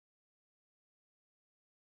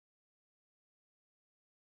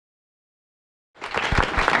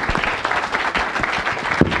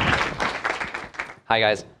Hi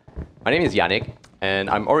guys, my name is Yannick, and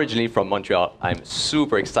I'm originally from Montreal. I'm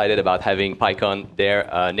super excited about having PyCon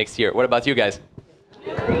there next year. What about you guys?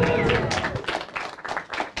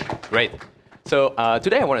 Great. So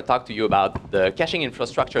today I want to talk to you about the caching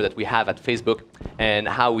infrastructure that we have at Facebook and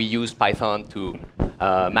how we use Python to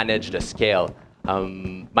manage the scale.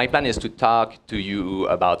 My plan is to talk to you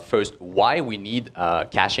about first why we need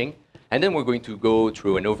caching, and then we're going to go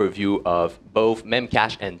through an overview of both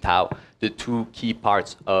Memcache and Tau, the two key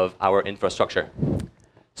parts of our infrastructure.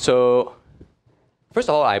 So first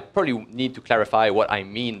of all, I probably need to clarify what I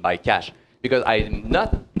mean by cache, because I'm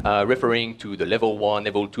not referring to the level 1,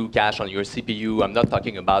 level 2 cache on your CPU. I'm not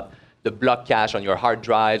talking about the block cache on your hard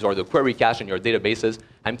drives or the query cache in your databases.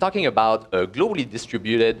 I'm talking about a globally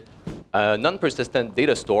distributed, non-persistent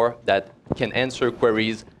data store that can answer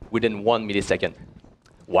queries within 1 millisecond.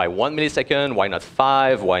 Why 1 millisecond? Why not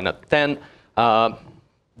 5? Why not 10?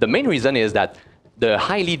 The main reason is that the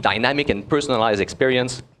highly dynamic and personalized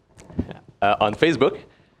experience on Facebook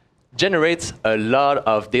generates a lot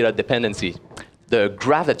of data dependency. The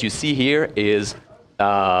graph that you see here is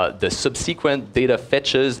the subsequent data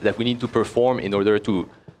fetches that we need to perform in order to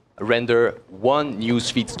render one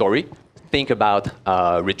newsfeed story. Think about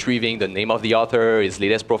retrieving the name of the author, his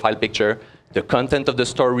latest profile picture, the content of the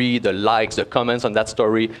story, the likes, the comments on that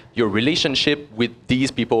story, your relationship with these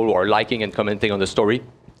people who are liking and commenting on the story.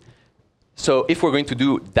 So if we're going to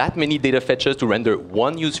do that many data fetches to render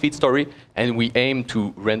one newsfeed story, and we aim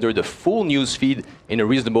to render the full newsfeed in a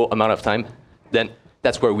reasonable amount of time, then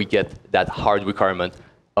that's where we get that hard requirement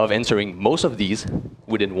of answering most of these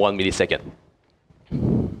within 1 millisecond.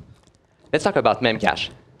 Let's talk about Memcache.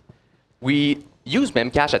 We use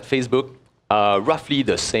Memcache at Facebook roughly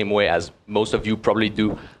the same way as most of you probably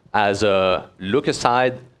do, as a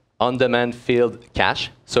look-aside, on-demand field cache.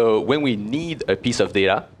 So when we need a piece of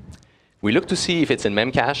data, we look to see if it's in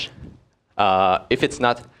Memcache. If it's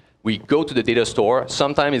not, we go to the data store.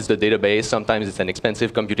 Sometimes it's the database, sometimes it's an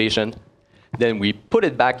expensive computation. Then we put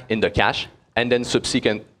it back in the cache, and then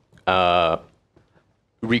subsequent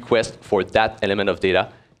request for that element of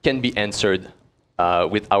data can be answered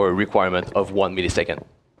with our requirement of 1 millisecond.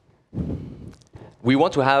 We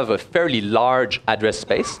want to have a fairly large address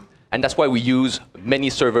space, and that's why we use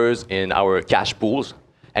many servers in our cache pools.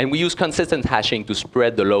 And we use consistent hashing to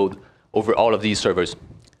spread the load over all of these servers.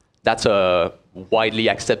 That's a widely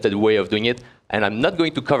accepted way of doing it, and I'm not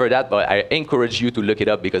going to cover that, but I encourage you to look it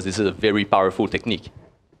up because this is a very powerful technique.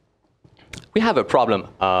 We have a problem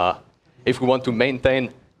if we want to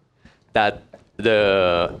maintain that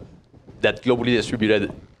globally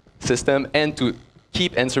distributed system and to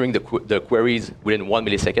keep answering the queries within 1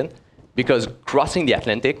 millisecond, because crossing the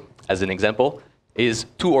Atlantic, as an example, is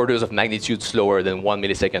 2 orders of magnitude slower than 1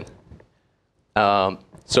 millisecond.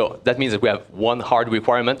 So that means that we have one hard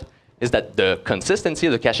requirement, is that the consistency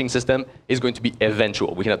of the caching system is going to be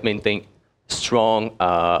eventual. We cannot maintain strong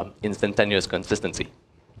instantaneous consistency.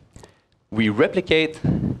 We replicate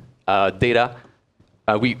data.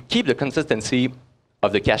 We keep the consistency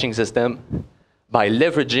of the caching system by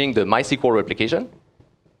leveraging the MySQL replication.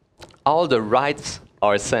 All the writes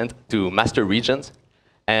are sent to master regions,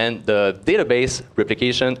 and the database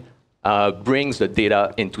replication brings the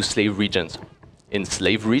data into slave regions. In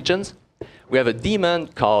slave regions, we have a daemon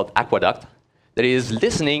called Aqueduct that is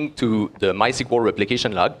listening to the MySQL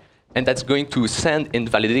replication log, and that's going to send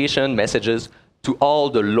invalidation messages to all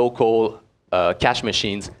the local cache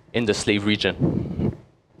machines in the slave region.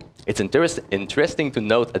 It's interesting to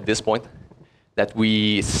note at this point that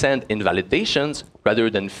we send invalidations rather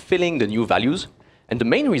than filling the new values. And the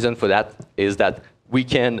main reason for that is that we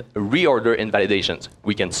can reorder invalidations.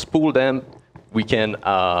 We can spool them. We can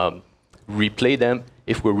replay them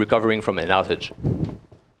if we're recovering from an outage.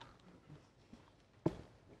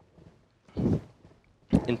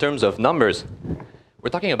 In terms of numbers,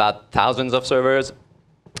 we're talking about thousands of servers.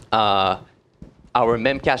 Our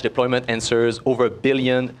Memcache deployment answers over 1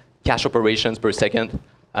 billion cache operations per second.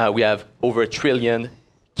 We have over 1 trillion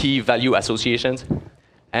key value associations.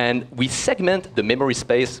 And we segment the memory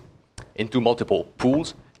space into multiple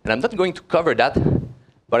pools. And I'm not going to cover that,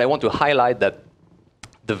 but I want to highlight that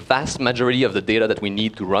the vast majority of the data that we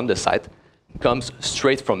need to run the site comes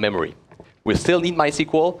straight from memory. We still need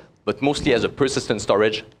MySQL, but mostly as a persistent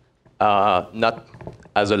storage, not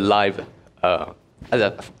as a live,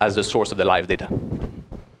 as the source of the live data.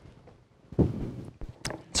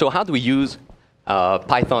 So how do we use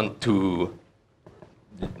Python to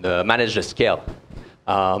manage the scale?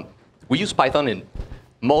 We use Python in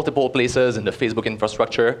multiple places in the Facebook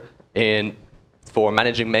infrastructure, for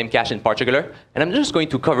managing Memcache in particular. And I'm just going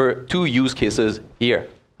to cover 2 use cases here.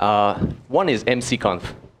 One is mcconf.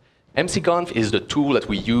 mcconf is the tool that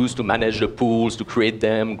we use to manage the pools, to create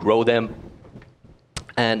them, grow them.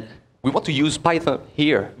 And we want to use Python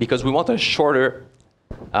here because we want a shorter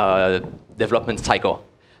development cycle.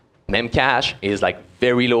 Memcache is like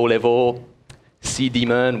very low level,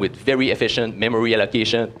 cdaemon with very efficient memory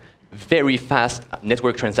allocation, very fast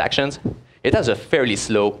network transactions. It has a fairly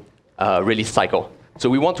slow release cycle. So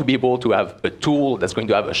we want to be able to have a tool that's going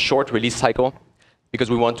to have a short release cycle because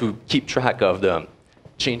we want to keep track of the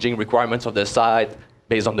changing requirements of the site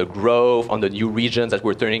based on the growth, on the new regions that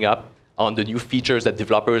we're turning up, on the new features that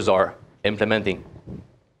developers are implementing.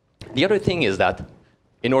 The other thing is that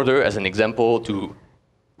in order, as an example, to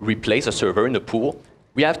replace a server in the pool,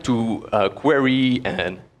 we have to query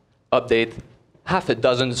and update half a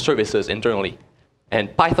dozen services internally.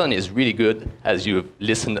 And Python is really good, as you've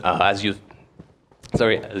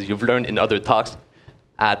learned in other talks,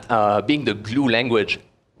 at being the glue language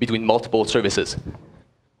between multiple services.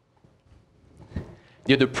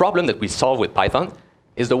 The other problem that we solve with Python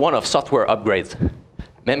is the one of software upgrades.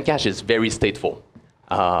 Memcache is very stateful.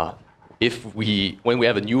 When we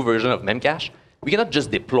have a new version of Memcache, we cannot just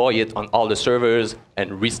deploy it on all the servers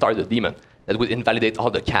and restart the daemon. That would invalidate all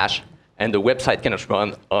the cache, and the website cannot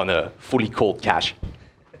run on a fully cold cache.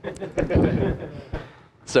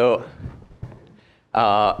 So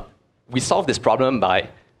we solve this problem by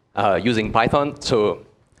using Python. So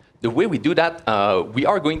the way we do that, we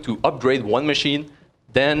are going to upgrade one machine,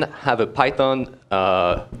 then have a Python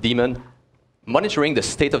daemon monitoring the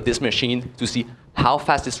state of this machine to see how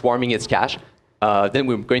fast it's warming its cache. Then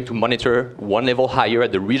we're going to monitor one level higher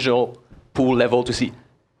at the regional pool level to see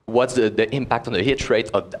what's the impact on the hit rate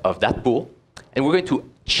of that pool. And we're going to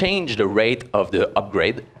change the rate of the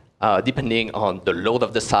upgrade depending on the load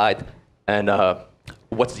of the site and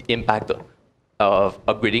what's the impact of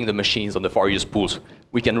upgrading the machines on the various pools.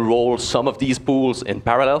 We can roll some of these pools in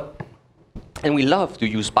parallel. And we love to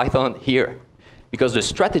use Python here because the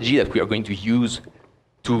strategy that we are going to use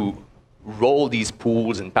to roll these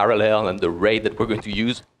pools in parallel and the rate that we're going to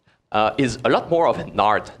use is a lot more of an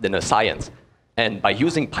art than a science. And by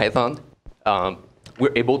using Python,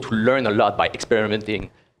 we're able to learn a lot by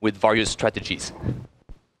experimenting with various strategies.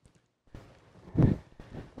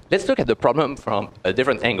 Let's look at the problem from a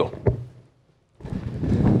different angle.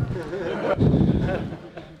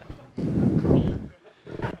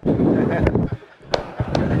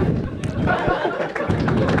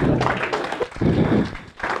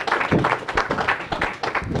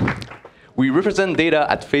 We represent data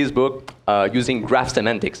at Facebook using graph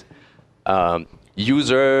semantics.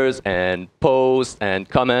 Users and posts and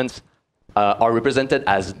comments are represented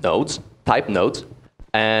as nodes, type nodes,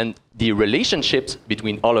 and the relationships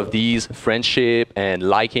between all of these, friendship and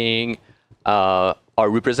liking, are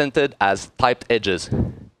represented as typed edges.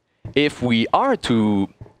 If we are to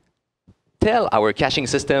tell our caching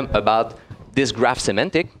system about this graph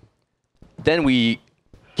semantic, then we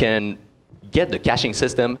can get the caching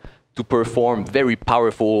system to perform very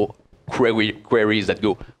powerful queries that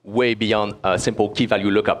go way beyond a simple key value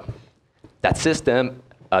lookup. That system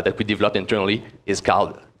that we developed internally is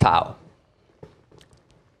called Tau.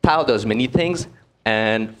 Tau does many things,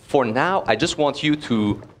 and for now, I just want you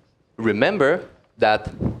to remember that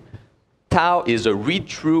Tau is a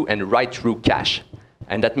read-through and write-through cache.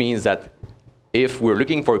 And that means that if we're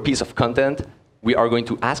looking for a piece of content, we are going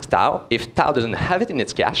to ask Tau. If Tau doesn't have it in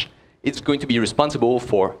its cache, it's going to be responsible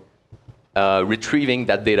for retrieving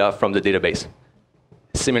that data from the database.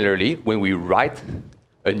 Similarly, when we write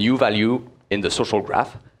a new value in the social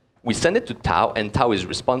graph, we send it to Tau, and Tau is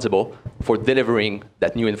responsible for delivering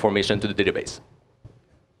that new information to the database.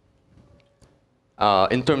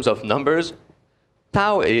 In terms of numbers,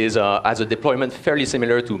 Tau is, as a deployment, fairly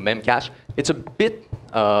similar to Memcache. It's a bit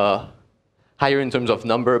higher in terms of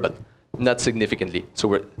number, but not significantly. So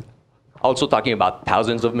we're also talking about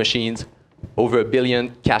thousands of machines, over 1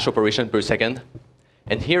 billion cache operations per second.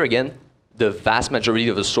 And here again, the vast majority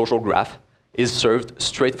of the social graph is served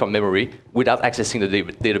straight from memory without accessing the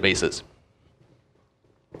databases.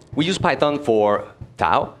 We use Python for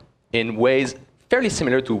Tau in ways fairly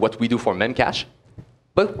similar to what we do for Memcache,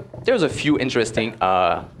 but there's a few interesting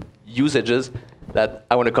usages that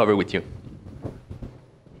I want to cover with you.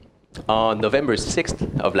 On November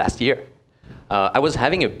 6th of last year, I was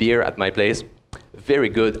having a beer at my place, very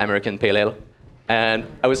good American pale ale, and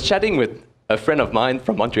I was chatting with a friend of mine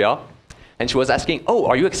from Montreal, and she was asking, "Oh,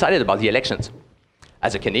 are you excited about the elections?"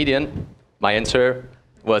 As a Canadian, my answer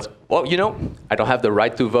was, "Well, you know, I don't have the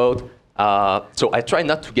right to vote, so I try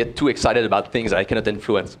not to get too excited about things that I cannot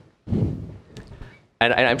influence."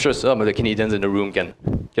 And I'm sure some of the Canadians in the room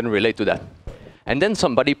can relate to that. And then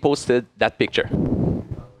somebody posted that picture.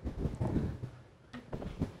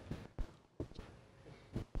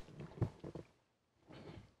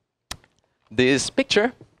 This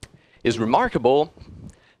picture is remarkable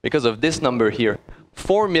because of this number here,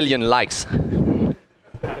 4 million likes.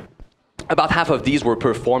 About half of these were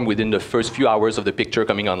performed within the first few hours of the picture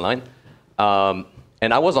coming online.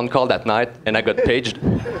 And I was on call that night, and I got paged.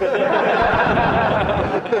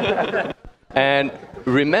 And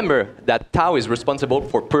remember that Tau is responsible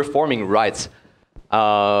for performing writes.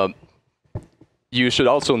 You should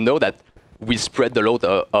also know that we spread the load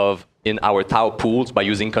in our Tau pools by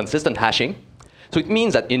using consistent hashing. So it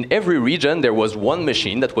means that in every region, there was one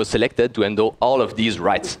machine that was selected to handle all of these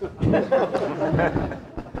writes.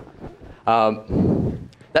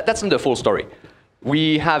 That's not the full story.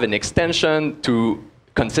 We have an extension to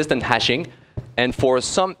consistent hashing, and for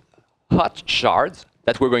some hot shards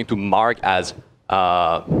that we're going to mark as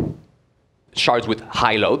shards with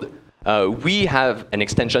high load, we have an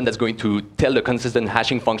extension that's going to tell the consistent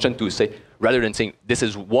hashing function to say, rather than saying, this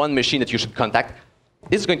is one machine that you should contact,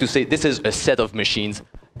 it's going to say, this is a set of machines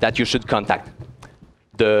that you should contact.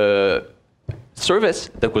 The service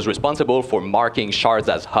that was responsible for marking shards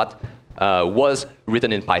as hot was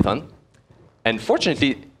written in Python. And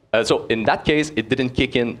fortunately, so in that case, it didn't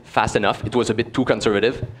kick in fast enough. It was a bit too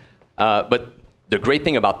conservative. But the great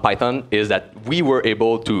thing about Python is that we were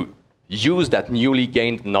able to use that newly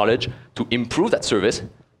gained knowledge to improve that service.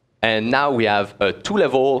 And now we have a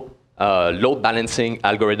two-level load balancing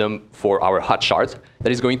algorithm for our hot shards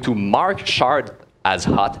that is going to mark shard as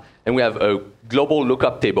hot. And we have a global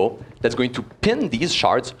lookup table that's going to pin these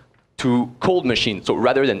shards to cold machines. So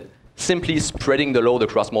rather than simply spreading the load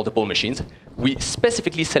across multiple machines, we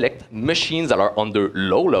specifically select machines that are under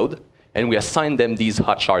low load, and we assign them these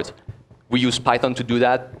hot shards. We use Python to do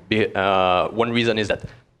that. One reason is that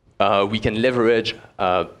we can leverage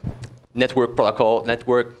network protocol,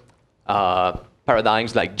 network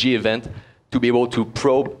paradigms like G-Event to be able to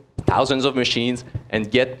probe thousands of machines and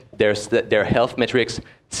get their health metrics,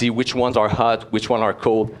 see which ones are hot, which ones are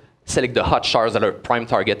cold, select the hot shards that are prime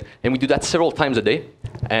target. And we do that several times a day.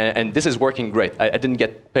 And this is working great. I didn't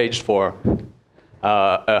get paged for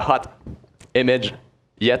a hot image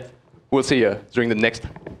yet. We'll see during the next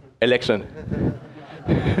election.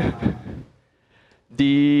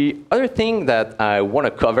 The other thing that I want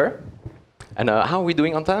to cover, and how are we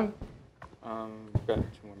doing on time? We've got 2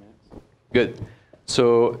 more minutes. Good.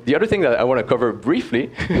 So the other thing that I want to cover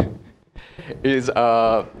briefly is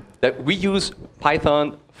that we use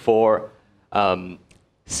Python for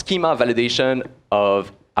schema validation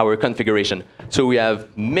of our configuration. So we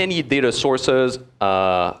have many data sources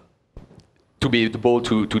to be able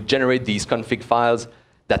to generate these config files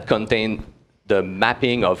that contain the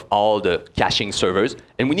mapping of all the caching servers.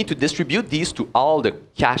 And we need to distribute these to all the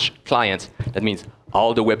cache clients. That means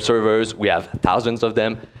all the web servers, we have thousands of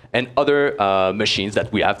them, and other machines that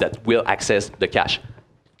we have that will access the cache.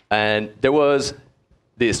 And there was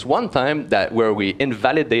this one time where we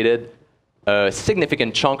invalidated a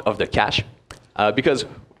significant chunk of the cache because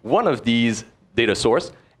one of these data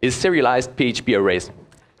sources is serialized PHP arrays.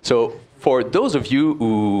 So for those of you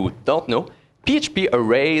who don't know, PHP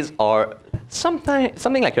arrays are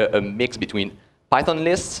something like a mix between Python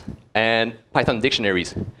lists and Python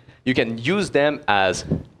dictionaries. You can use them as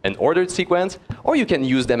an ordered sequence, or you can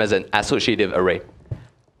use them as an associative array.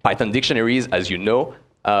 Python dictionaries, as you know,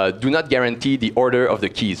 do not guarantee the order of the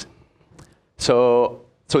keys. So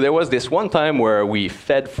there was this one time where we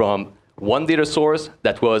fed from one data source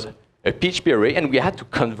that was a PHP array, and we had to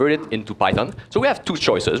convert it into Python. So we have two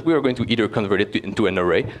choices. We were going to either convert it into an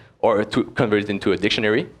array or to convert it into a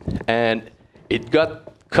dictionary. And it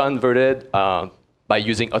got converted by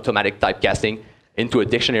using automatic typecasting into a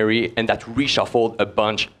dictionary, and that reshuffled a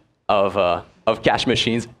bunch of cache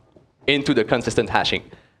machines into the consistent hashing.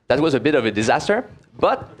 That was a bit of a disaster,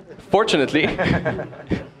 but fortunately,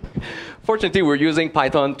 we're using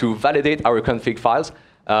Python to validate our config files,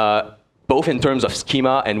 both in terms of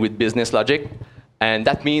schema and with business logic. And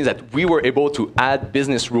that means that we were able to add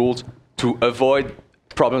business rules to avoid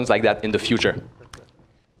problems like that in the future.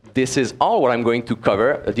 This is all what I'm going to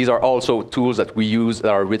cover. These are also tools that we use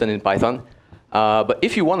that are written in Python. But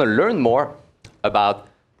if you want to learn more about,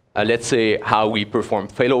 let's say, how we perform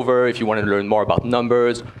failover, if you want to learn more about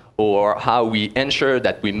numbers, or how we ensure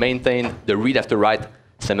that we maintain the read after write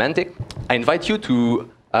semantic, I invite you to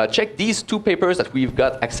check these 2 papers that we've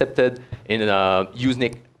got accepted in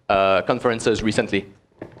Usenik conferences recently.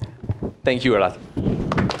 Thank you a lot.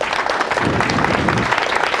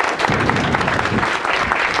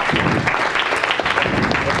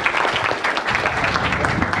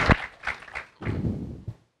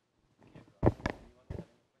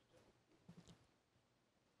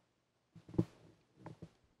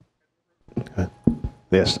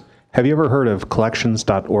 this. Have you ever heard of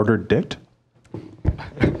collections.orderDict?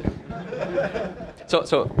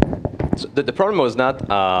 So the problem was not.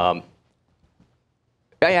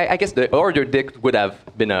 I guess the order dict would have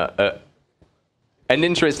been an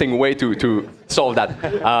interesting way to solve that.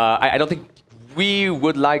 I don't think we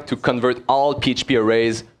would like to convert all PHP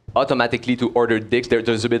arrays automatically to ordered dicts.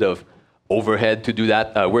 There's a bit of overhead to do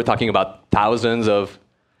that. We're talking about thousands of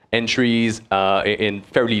entries in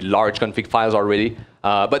fairly large config files already.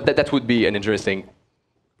 But that would be an interesting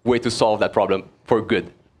way to solve that problem for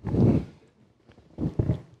good.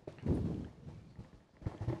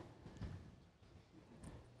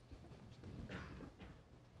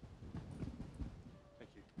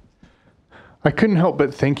 I couldn't help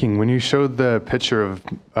but thinking, when you showed the picture of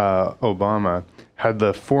Obama, had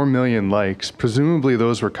the 4 million likes, presumably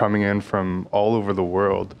those were coming in from all over the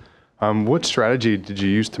world. What strategy did you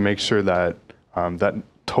use to make sure that that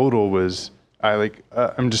total was,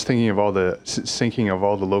 I'm just thinking of all the, syncing of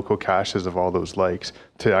all the local caches of all those likes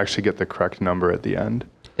to actually get the correct number at the end?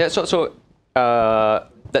 Yeah, that's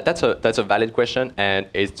a valid question, and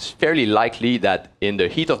it's fairly likely that in the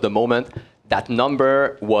heat of the moment, that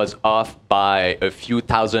number was off by a few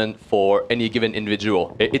thousand for any given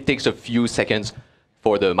individual. It takes a few seconds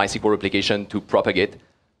for the MySQL replication to propagate.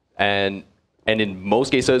 And in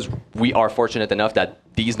most cases, we are fortunate enough that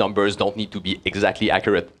these numbers don't need to be exactly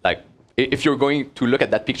accurate. Like, if you're going to look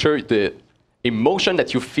at that picture, the emotion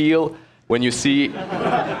that you feel when you see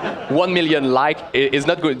 1 million like is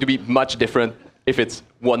not going to be much different if it's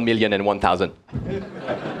 1 million and 1,000.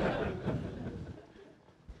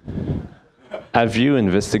 Have you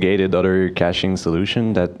investigated other caching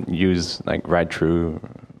solutions that use like write-through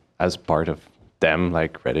as part of them,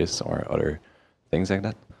 like Redis or other things like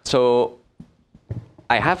that? So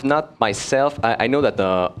I have not myself. I know that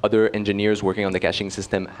the other engineers working on the caching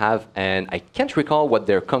system have, and I can't recall what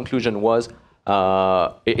their conclusion was.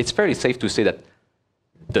 It's fairly safe to say that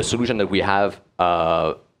the solution that we have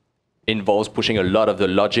involves pushing a lot of the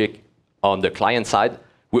logic on the client side,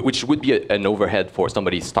 which would be an overhead for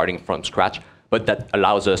somebody starting from scratch, but that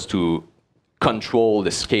allows us to control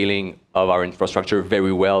the scaling of our infrastructure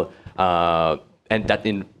very well. And let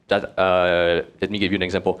me give you an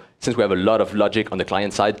example. Since we have a lot of logic on the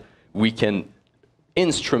client side, we can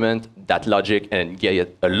instrument that logic and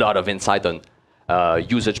get a lot of insight on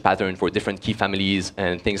usage pattern for different key families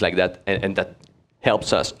and things like that. And that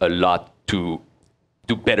helps us a lot to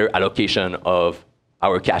do better allocation of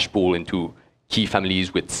our cache pool into key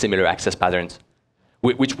families with similar access patterns,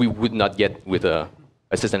 which we would not get with a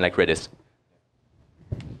system like Redis.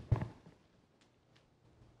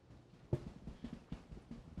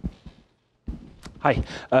 Hi.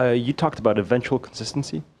 You talked about eventual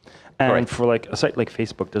consistency. And Correct. for like a site like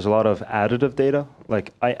Facebook, there's a lot of additive data.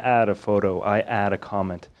 Like I add a photo, I add a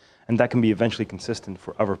comment, and that can be eventually consistent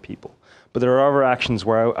for other people. But there are other actions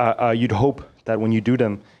where you'd hope that when you do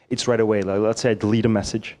them, it's right away. Like, let's say I delete a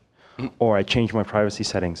message, or I change my privacy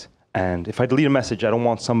settings. And if I delete a message, I don't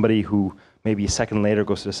want somebody who maybe a second later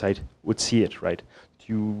goes to the site would see it, right? Do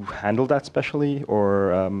you handle that specially,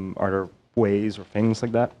 or are there ways or things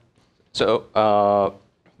like that? So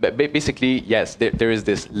basically, yes, there is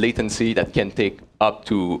this latency that can take up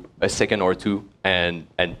to a second or two, and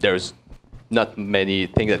there's not many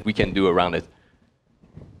things that we can do around it.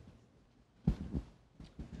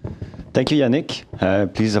 Thank you, Yannick.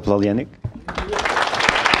 Please applaud Yannick.